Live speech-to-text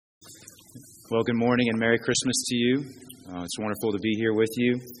Well, good morning and Merry Christmas to you. It's wonderful to be here with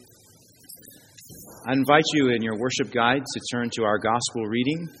you. I invite you in your worship guide to turn to our gospel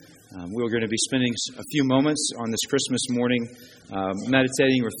reading. We're going to be spending a few moments on this Christmas morning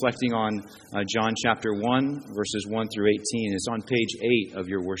meditating, reflecting on John chapter 1, verses 1 through 18. It's on page 8 of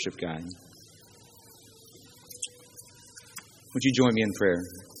your worship guide. Would you join me in prayer?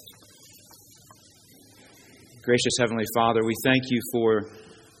 Gracious Heavenly Father, we thank you for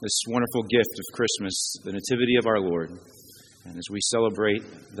this wonderful gift of Christmas, the Nativity of our Lord. And as we celebrate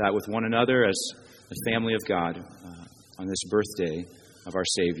that with one another as the family of God on this birthday of our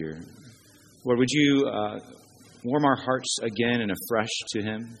Savior, Lord, would you warm our hearts again and afresh to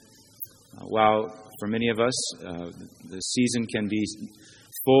Him? While for many of us, the season can be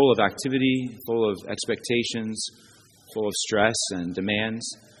full of activity, full of expectations, full of stress and demands,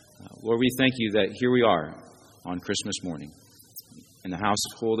 Lord, we thank you that here we are on Christmas morning, in the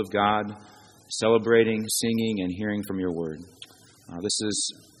household of God, celebrating, singing, and hearing from your word. This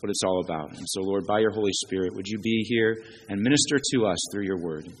is what it's all about. And so, Lord, by your Holy Spirit, would you be here and minister to us through your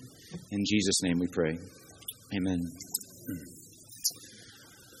word? In Jesus' name we pray. Amen.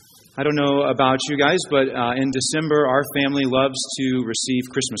 I don't know about you guys, but in December, our family loves to receive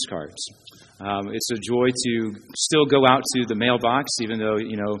Christmas cards. It's a joy to still go out to the mailbox, even though,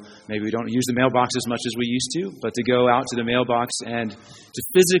 maybe we don't use the mailbox as much as we used to, but to go out to the mailbox and to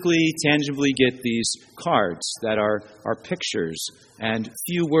physically, tangibly get these cards that are pictures and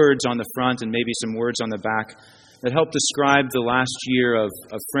few words on the front and maybe some words on the back that help describe the last year of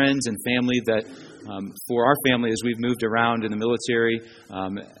friends and family that, for our family, as we've moved around in the military,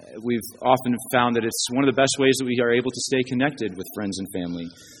 we've often found that it's one of the best ways that we are able to stay connected with friends and family.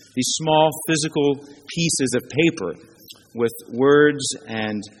 These small physical pieces of paper with words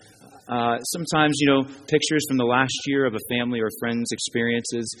and sometimes, pictures from the last year of a family or friend's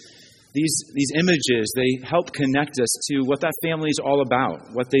experiences. These images, they help connect us to what that family is all about,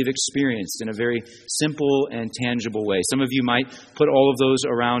 what they've experienced in a very simple and tangible way. Some of you might put all of those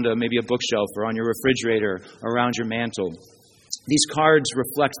around maybe a bookshelf or on your refrigerator, around your mantle. These cards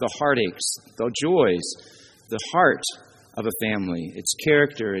reflect the heartaches, the joys, the heart of a family, its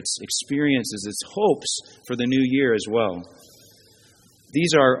character, its experiences, its hopes for the new year as well.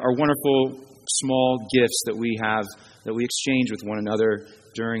 These are wonderful small gifts that we have, that we exchange with one another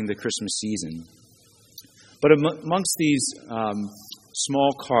during the Christmas season. But amongst these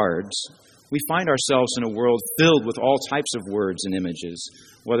small cards, we find ourselves in a world filled with all types of words and images,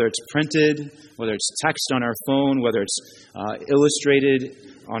 whether it's printed, whether it's text on our phone, whether it's illustrated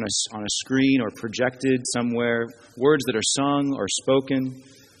on a screen or projected somewhere, words that are sung or spoken.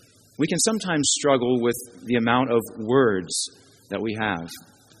 We can sometimes struggle with the amount of words that we have.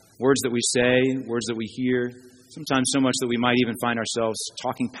 Words that we say, words that we hear, sometimes so much that we might even find ourselves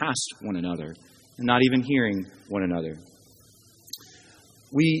talking past one another and not even hearing one another.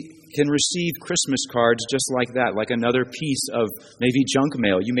 We can receive Christmas cards just like that, like another piece of maybe junk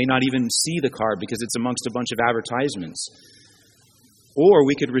mail. You may not even see the card because it's amongst a bunch of advertisements. Or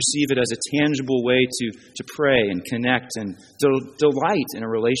we could receive it as a tangible way to pray and connect and delight in a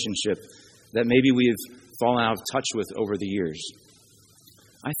relationship that maybe we've fallen out of touch with over the years.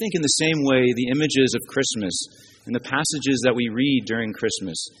 I think in the same way, the images of Christmas and the passages that we read during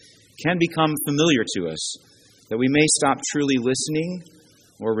Christmas can become familiar to us, that we may stop truly listening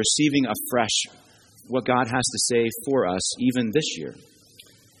or receiving afresh what God has to say for us even this year.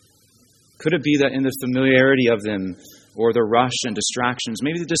 Could it be that in the familiarity of them, or the rush and distractions,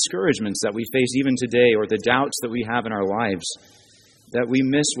 maybe the discouragements that we face even today, or the doubts that we have in our lives, that we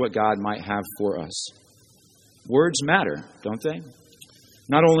miss what God might have for us? Words matter, don't they?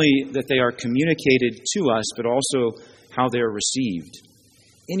 Not only that they are communicated to us, but also how they are received.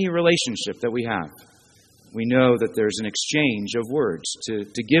 Any relationship that we have, we know that there's an exchange of words,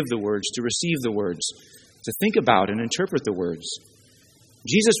 to give the words, to receive the words, to think about and interpret the words.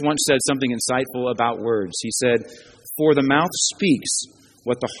 Jesus once said something insightful about words. He said, "For the mouth speaks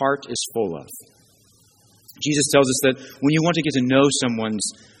what the heart is full of." Jesus tells us that when you want to get to know someone's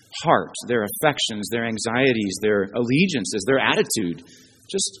heart, their affections, their anxieties, their allegiances, their attitude,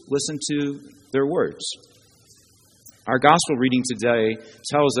 just listen to their words. Our gospel reading today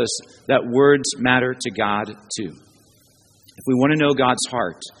tells us that words matter to God too. If we want to know God's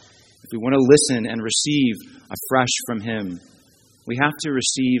heart, if we want to listen and receive afresh from Him, we have to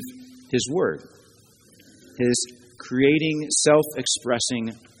receive His word, His creating,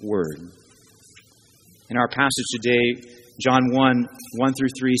 self-expressing word. In our passage today, John 1 through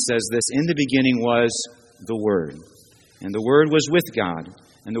 3 says this: "In the beginning was the Word, and the Word was with God,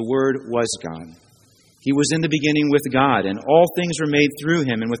 and the Word was God. He was in the beginning with God, and all things were made through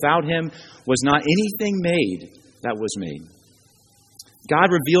him, and without him was not anything made that was made.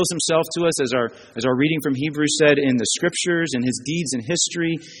 God reveals himself to us, as our reading from Hebrews said, in the Scriptures, in his deeds in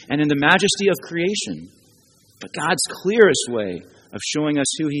history, and in the majesty of creation. But God's clearest way of showing us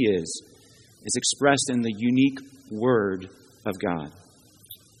who he is expressed in the unique Word of God.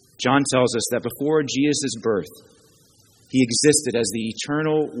 John tells us that before Jesus' birth, he existed as the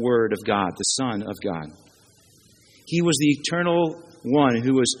eternal Word of God, the Son of God. He was the eternal one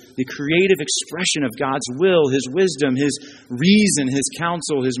who was the creative expression of God's will, his wisdom, his reason, his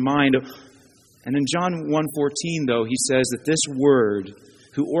counsel, his mind. And in John 1:14, though, he says that this Word,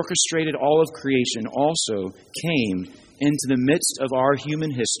 who orchestrated all of creation, also came into the midst of our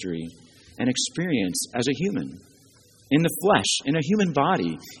human history and experience as a human, in the flesh, in a human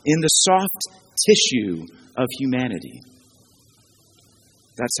body, in the soft tissue of humanity.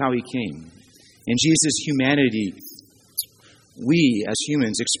 That's how he came. In Jesus' humanity, we as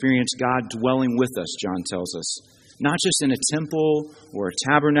humans experience God dwelling with us, John tells us. Not just in a temple or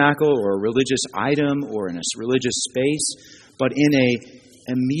a tabernacle or a religious item or in a religious space, but in an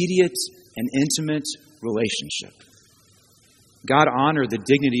immediate and intimate relationship. God honored the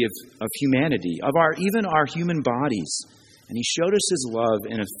dignity of humanity, of even our human bodies. And he showed us his love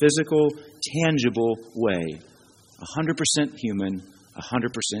in a physical, tangible way. 100% human,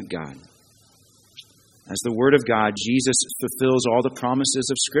 100% God. As the Word of God, Jesus fulfills all the promises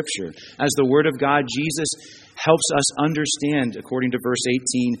of Scripture. As the Word of God, Jesus helps us understand, according to verse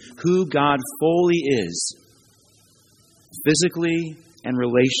 18, who God fully is. Physically and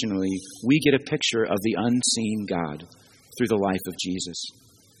relationally, we get a picture of the unseen God through the life of Jesus.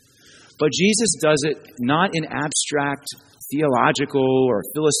 But Jesus does it not in abstract theological or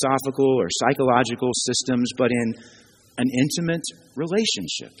philosophical or psychological systems, but in an intimate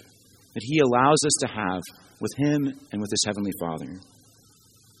relationship that he allows us to have with him and with his heavenly Father.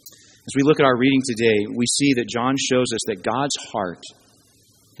 As we look at our reading today, we see that John shows us that God's heart,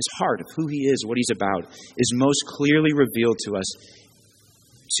 his heart of who he is, what he's about, is most clearly revealed to us,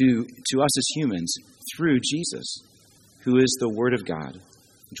 to us as humans, through Jesus, who is the Word of God,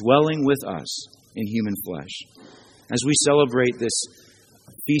 dwelling with us in human flesh. As we celebrate this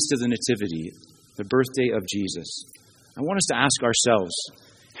Feast of the Nativity, the birthday of Jesus, I want us to ask ourselves,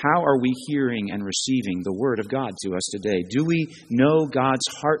 how are we hearing and receiving the Word of God to us today? Do we know God's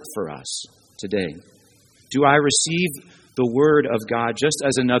heart for us today? Do I receive the Word of God just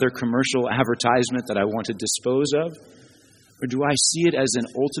as another commercial advertisement that I want to dispose of? Or do I see it as an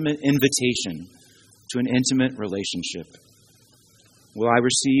ultimate invitation to an intimate relationship? Will I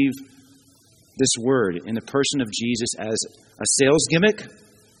receive this Word in the person of Jesus as a sales gimmick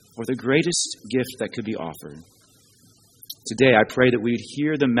or the greatest gift that could be offered? Today, I pray that we would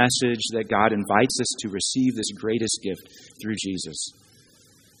hear the message that God invites us to receive this greatest gift through Jesus.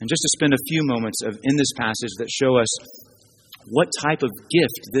 And just to spend a few moments in this passage that show us what type of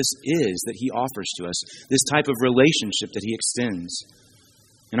gift this is that he offers to us, this type of relationship that he extends.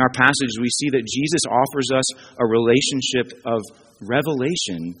 In our passage, we see that Jesus offers us a relationship of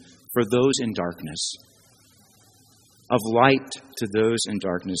revelation for those in darkness, of light to those in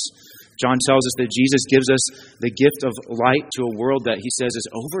darkness. John tells us that Jesus gives us the gift of light to a world that he says is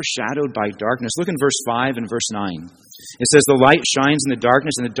overshadowed by darkness. Look in verse 5 and verse 9. It says, the light shines in the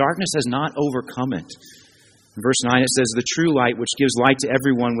darkness, and the darkness has not overcome it. In verse 9 it says, the true light, which gives light to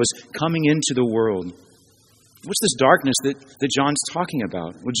everyone, was coming into the world. What's this darkness that John's talking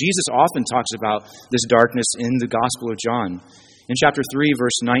about? Well, Jesus often talks about this darkness in the Gospel of John. In chapter 3,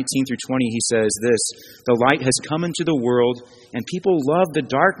 verse 19 through 20, he says this, the light has come into the world, and people love the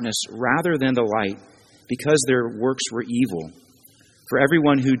darkness rather than the light, because their works were evil. For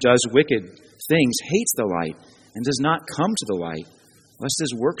everyone who does wicked things hates the light, and does not come to the light, lest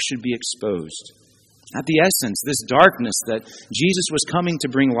his work should be exposed. At the essence, this darkness that Jesus was coming to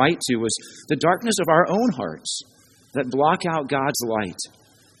bring light to was the darkness of our own hearts that block out God's light.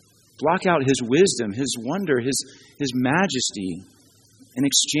 Block out his wisdom, his wonder, his majesty in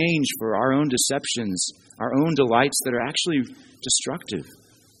exchange for our own deceptions, our own delights that are actually destructive.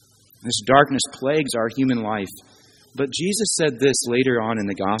 This darkness plagues our human life. But Jesus said this later on in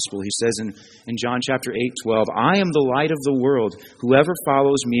the gospel. He says in John chapter 8:12, I am the light of the world. Whoever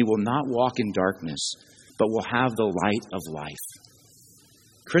follows me will not walk in darkness, but will have the light of life.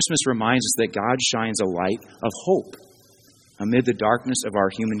 Christmas reminds us that God shines a light of hope amid the darkness of our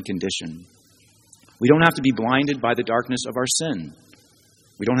human condition. We don't have to be blinded by the darkness of our sin.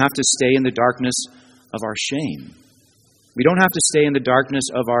 We don't have to stay in the darkness of our shame. We don't have to stay in the darkness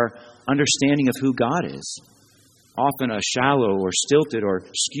of our understanding of who God is. often a shallow or stilted or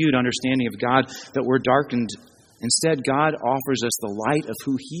skewed understanding of God, that we're darkened. Instead, God offers us the light of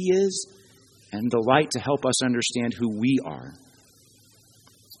who He is and the light to help us understand who we are.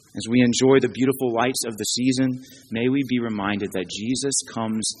 As we enjoy the beautiful lights of the season, may we be reminded that Jesus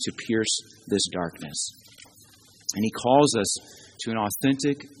comes to pierce this darkness. And He calls us to an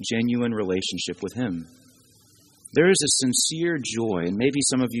authentic, genuine relationship with Him. There is a sincere joy, and maybe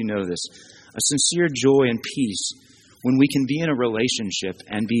some of you know this, a sincere joy and peace when we can be in a relationship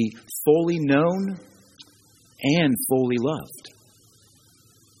and be fully known and fully loved.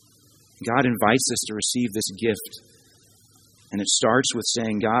 God invites us to receive this gift. And it starts with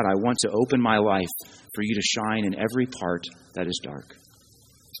saying, God, I want to open my life for you to shine in every part that is dark.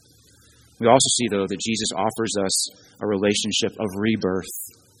 We also see, though, that Jesus offers us a relationship of rebirth.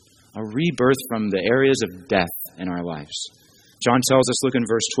 A rebirth from the areas of death in our lives. John tells us, look in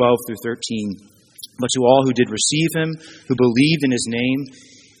verse 12 through 13, but to all who did receive Him, who believed in His name,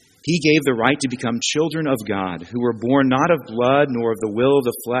 He gave the right to become children of God, who were born not of blood, nor of the will of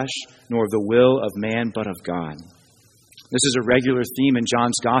the flesh, nor of the will of man, but of God. This is a regular theme in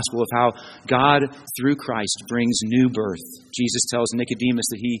John's Gospel of how God, through Christ, brings new birth. Jesus tells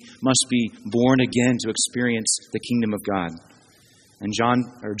Nicodemus that he must be born again to experience the kingdom of God. And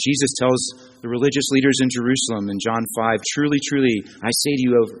Jesus tells the religious leaders in Jerusalem in John 5, truly, truly, I say to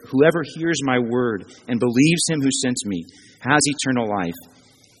you, whoever hears my word and believes Him who sent me has eternal life.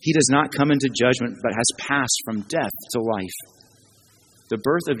 He does not come into judgment, but has passed from death to life. The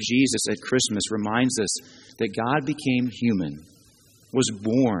birth of Jesus at Christmas reminds us that God became human, was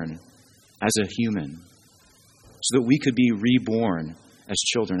born as a human, so that we could be reborn as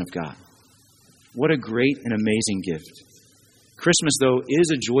children of God. What a great and amazing gift. Christmas, though,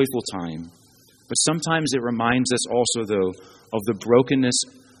 is a joyful time, but sometimes it reminds us also, though, of the brokenness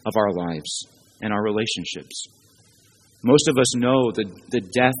of our lives and our relationships. Most of us know the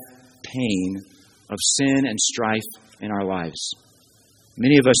death pain of sin and strife in our lives.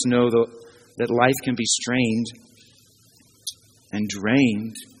 Many of us know that life can be strained and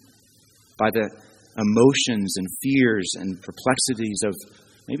drained by the emotions and fears and perplexities of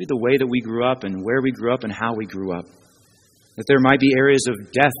maybe the way that we grew up and where we grew up and how we grew up. That there might be areas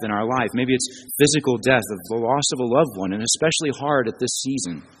of death in our life. Maybe it's physical death, of the loss of a loved one, and especially hard at this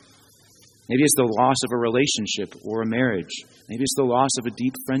season. Maybe it's the loss of a relationship or a marriage. Maybe it's the loss of a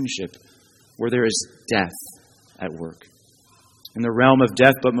deep friendship where there is death at work. In the realm of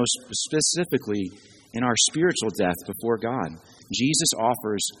death, but most specifically in our spiritual death before God, Jesus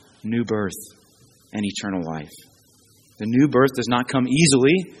offers new birth and eternal life. The new birth does not come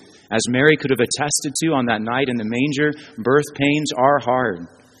easily. As Mary could have attested to on that night in the manger, birth pains are hard.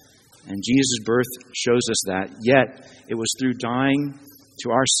 And Jesus' birth shows us that. Yet, it was through dying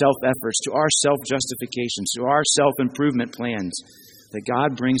to our self-efforts, to our self-justifications, to our self-improvement plans, that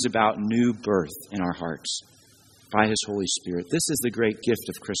God brings about new birth in our hearts by His Holy Spirit. This is the great gift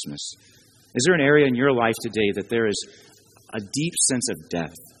of Christmas. Is there an area in your life today that there is a deep sense of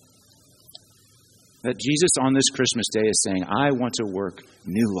death? That Jesus on this Christmas day is saying, I want to work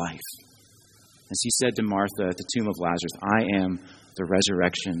new life. As He said to Martha at the tomb of Lazarus, I am the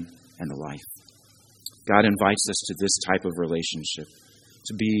resurrection and the life. God invites us to this type of relationship,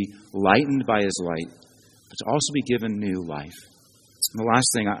 to be lightened by His light, but to also be given new life. And the last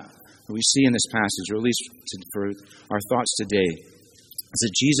thing we see in this passage, or at least for our thoughts today, is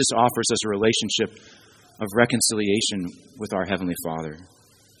that Jesus offers us a relationship of reconciliation with our Heavenly Father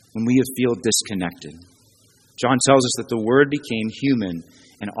when we feel disconnected. John tells us that the Word became human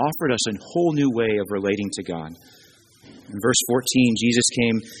and offered us a whole new way of relating to God. In verse 14, Jesus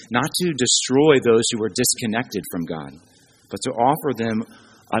came not to destroy those who were disconnected from God, but to offer them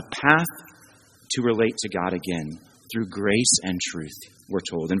a path to relate to God again through grace and truth, we're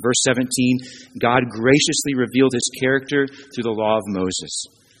told. In verse 17, God graciously revealed His character through the law of Moses.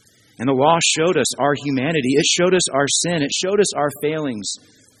 And the law showed us our humanity. It showed us our sin. It showed us our failings.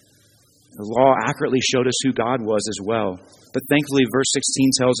 The law accurately showed us who God was as well. But thankfully, verse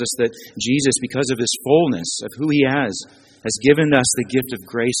 16 tells us that Jesus, because of His fullness of who He has given us the gift of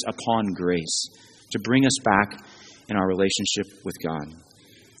grace upon grace to bring us back in our relationship with God.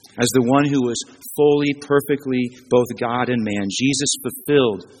 As the one who was fully, perfectly both God and man, Jesus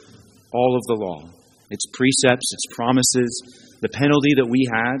fulfilled all of the law, its precepts, its promises, the penalty that we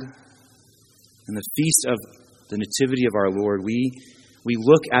had. In the feast of the Nativity of our Lord, we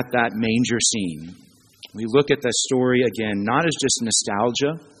look at that manger scene. We look at that story again, not as just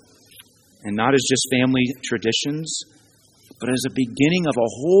nostalgia and not as just family traditions, but as a beginning of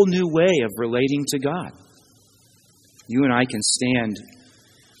a whole new way of relating to God. You and I can stand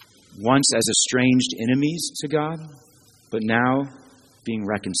once as estranged enemies to God, but now being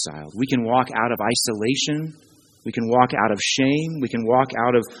reconciled. We can walk out of isolation. We can walk out of shame. We can walk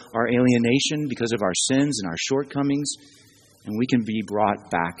out of our alienation because of our sins and our shortcomings, and we can be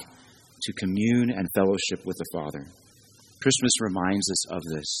brought back to commune and fellowship with the Father. Christmas reminds us of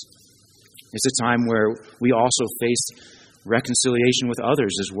this. It's a time where we also face reconciliation with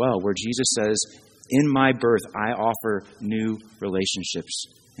others as well, where Jesus says, "In my birth, I offer new relationships."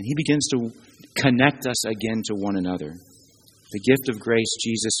 And he begins to connect us again to one another. The gift of grace,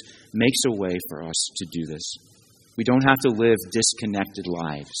 Jesus makes a way for us to do this. We don't have to live disconnected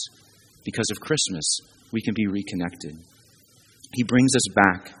lives. Because of Christmas, we can be reconnected. He brings us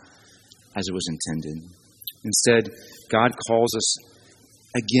back as it was intended. Instead, God calls us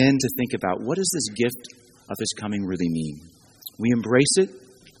again to think about, what does this gift of his coming really mean? We embrace it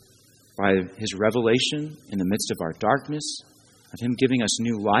by his revelation in the midst of our darkness, of him giving us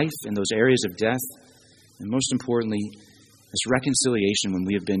new life in those areas of death, and most importantly, this reconciliation when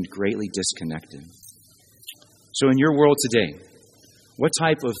we have been greatly disconnected. So in your world today, what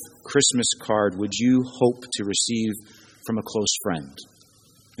type of Christmas card would you hope to receive from a close friend?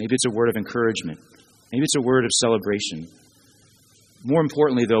 Maybe it's a word of encouragement. Maybe it's a word of celebration. More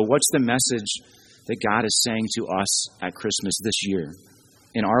importantly, though, what's the message that God is saying to us at Christmas this year,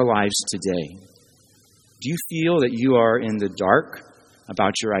 in our lives today? Do you feel that you are in the dark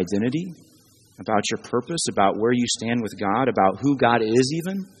about your identity, about your purpose, about where you stand with God, about who God is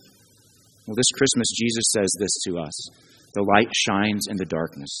even? Well, this Christmas, Jesus says this to us: the light shines in the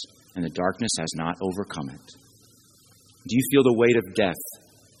darkness, and the darkness has not overcome it. Do you feel the weight of death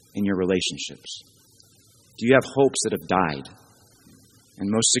in your relationships? Do you have hopes that have died? And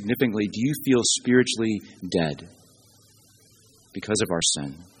most significantly, do you feel spiritually dead because of our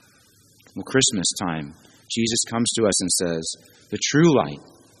sin? Well, Christmas time, Jesus comes to us and says, the true light,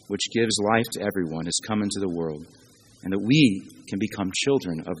 which gives life to everyone, has come into the world, and that we can become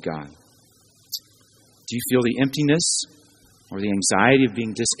children of God. Do you feel the emptiness or the anxiety of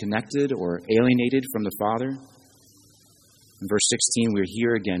being disconnected or alienated from the Father? In verse 16, we're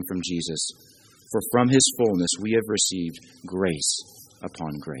here again from Jesus. For from his fullness we have received grace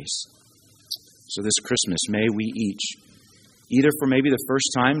upon grace. So this Christmas, may we each, either for maybe the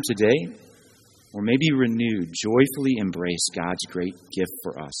first time today, or maybe renewed, joyfully embrace God's great gift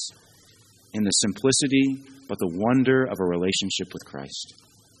for us in the simplicity but the wonder of a relationship with Christ.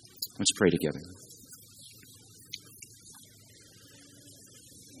 Let's pray together.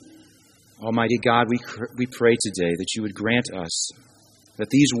 Almighty God, we pray today that you would grant us that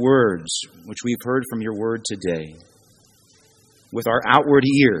these words, which we've heard from your word today, with our outward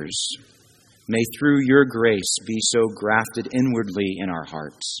ears, may through your grace be so grafted inwardly in our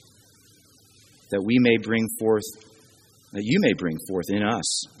hearts, that we may bring forth, that you may bring forth in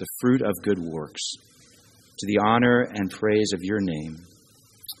us the fruit of good works, to the honor and praise of your name.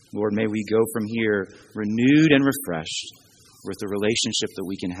 Lord, may we go from here renewed and refreshed with the relationship that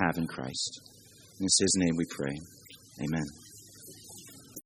we can have in Christ. In his name we pray. Amen.